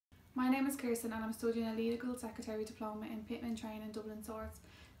My name is Kirsten and I'm studying a Legal Secretary Diploma in Pitman Training Dublin-Swords.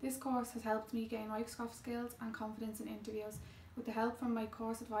 This course has helped me gain Microsoft skills and confidence in interviews with the help from my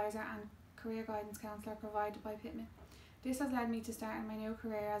course advisor and career guidance counsellor provided by Pitman. This has led me to starting my new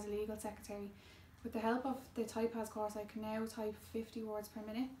career as a legal secretary. With the help of the TypePass course, I can now type 50 words per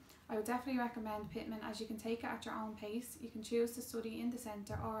minute. I would definitely recommend Pitman as you can take it at your own pace. You can choose to study in the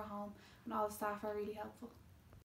centre or at home, and all the staff are really helpful.